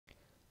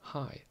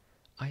Hi,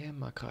 I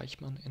am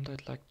Reichmann and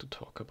I'd like to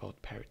talk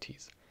about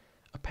parities.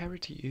 A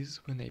parity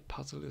is when a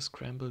puzzle is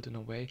scrambled in a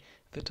way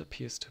that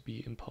appears to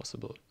be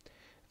impossible.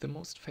 The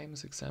most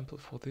famous example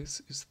for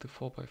this is the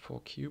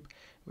 4x4 cube,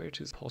 where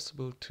it is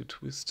possible to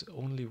twist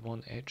only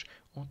one edge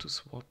or to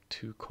swap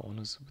two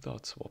corners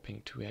without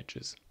swapping two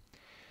edges.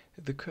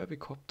 The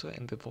curvicopter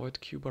and the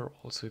void cube are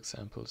also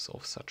examples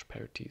of such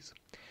parities.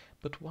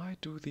 But why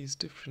do these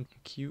different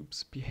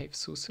cubes behave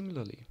so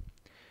similarly?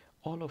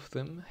 All of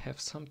them have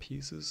some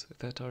pieces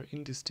that are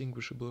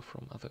indistinguishable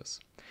from others.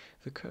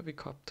 The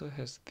curvicopter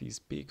has these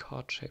big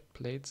heart-shaped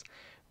plates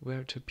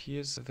where it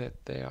appears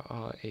that there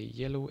are a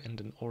yellow and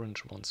an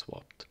orange one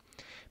swapped.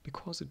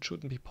 Because it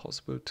shouldn't be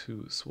possible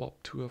to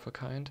swap two of a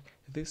kind,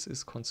 this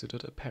is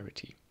considered a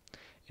parity.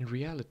 In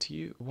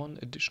reality, one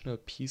additional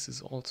piece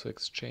is also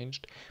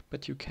exchanged,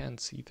 but you can't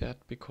see that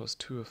because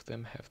two of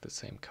them have the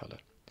same color.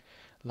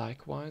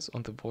 Likewise,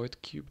 on the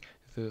void cube,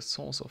 the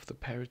source of the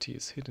parity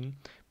is hidden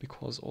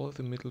because all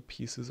the middle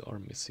pieces are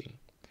missing.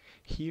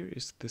 Here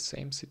is the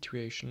same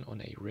situation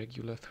on a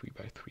regular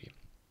 3x3.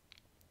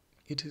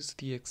 It is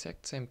the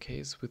exact same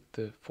case with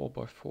the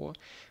 4x4,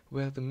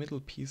 where the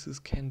middle pieces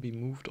can be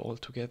moved all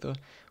together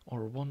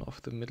or one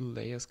of the middle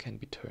layers can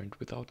be turned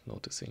without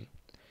noticing.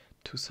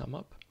 To sum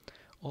up,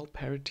 all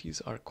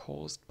parities are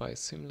caused by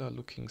similar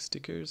looking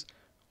stickers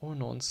or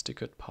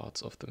non-stickered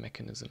parts of the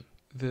mechanism.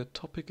 The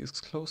topic is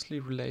closely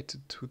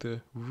related to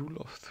the rule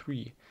of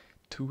 3,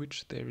 to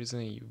which there is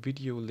a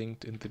video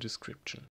linked in the description.